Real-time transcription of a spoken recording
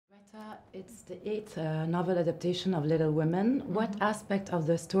It's the eighth novel adaptation of Little Women. Mm-hmm. What aspect of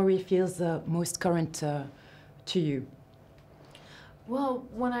the story feels most current to you? Well,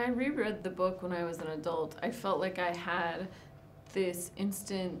 when I reread the book when I was an adult, I felt like I had this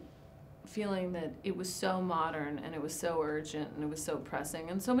instant feeling that it was so modern and it was so urgent and it was so pressing.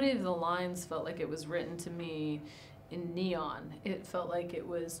 And so many of the lines felt like it was written to me in neon. It felt like it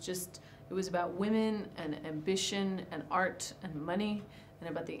was about women and ambition and art and money and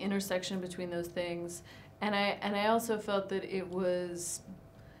about the intersection between those things. And I also felt that it was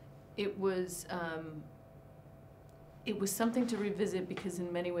something to revisit because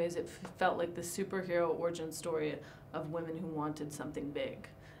in many ways it felt like the superhero origin story of women who wanted something big.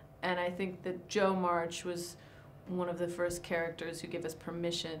 And I think that Jo March was one of the first characters who gave us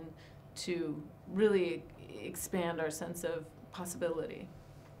permission to really expand our sense of possibility.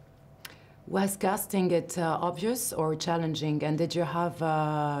 Was casting it obvious or challenging? And did you have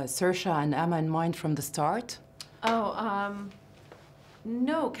Saoirse and Emma in mind from the start?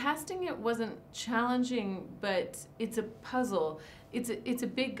 No, casting it wasn't challenging, but it's a puzzle. It's a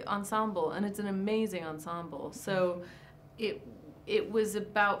big ensemble, and it's an amazing ensemble. So it was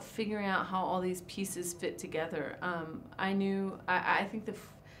about figuring out how all these pieces fit together. I think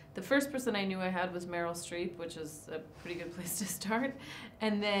the first person I knew I had was Meryl Streep, which is a pretty good place to start.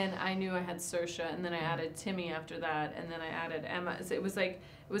 And then I knew I had Saoirse, and then I added Timmy after that, and then I added Emma. So it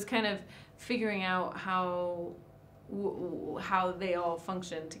was kind of figuring out how they all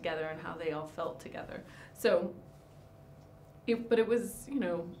functioned together and how they all felt together. So, but it was,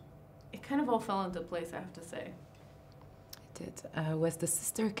 it kind of all fell into place, I have to say. It did. Was the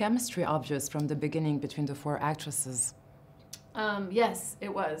sister chemistry obvious from the beginning between the four actresses? Yes,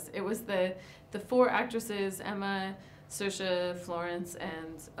 it was. It was the four actresses, Emma, Saoirse, Florence,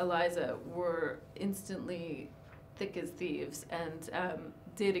 and Eliza, were instantly thick as thieves and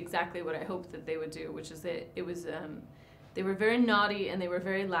did exactly what I hoped that they would do, which is that they were very naughty and they were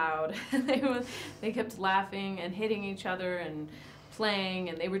very loud. They kept laughing and hitting each other and playing,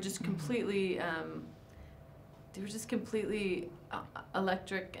 and they were just completely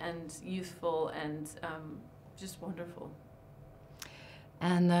electric and youthful and just wonderful.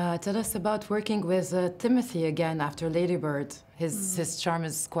 And tell us about working with Timothy again after Lady Bird. His charm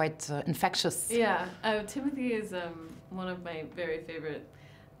is quite infectious. Yeah, Timothy is one of my very favorite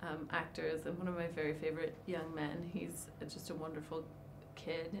actors and one of my very favorite young men. He's just a wonderful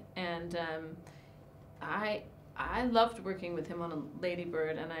kid, and I loved working with him on Lady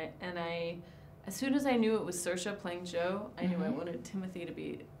Bird. And I as soon as I knew it was Saoirse playing Jo, I knew I wanted Timothy to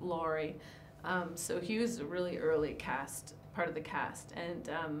be Laurie. So he was a really early part of the cast, and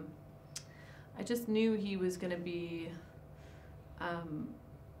I just knew he was going to be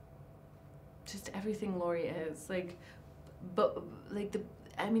just everything Laurie is.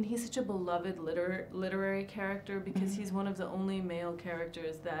 He's such a beloved literary character because he's one of the only male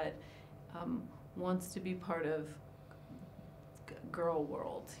characters that wants to be part of girl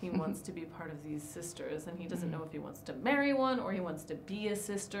world. He wants to be part of these sisters, and he doesn't know if he wants to marry one or he wants to be a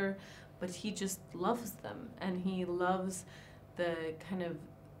sister, but he just loves them, and he loves the kind of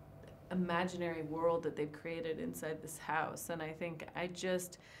imaginary world that they've created inside this house. And I think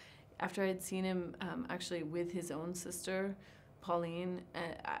after I'd seen him actually with his own sister, Pauline,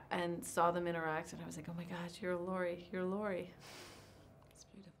 and saw them interact, and I was like, oh my gosh, you're Laurie.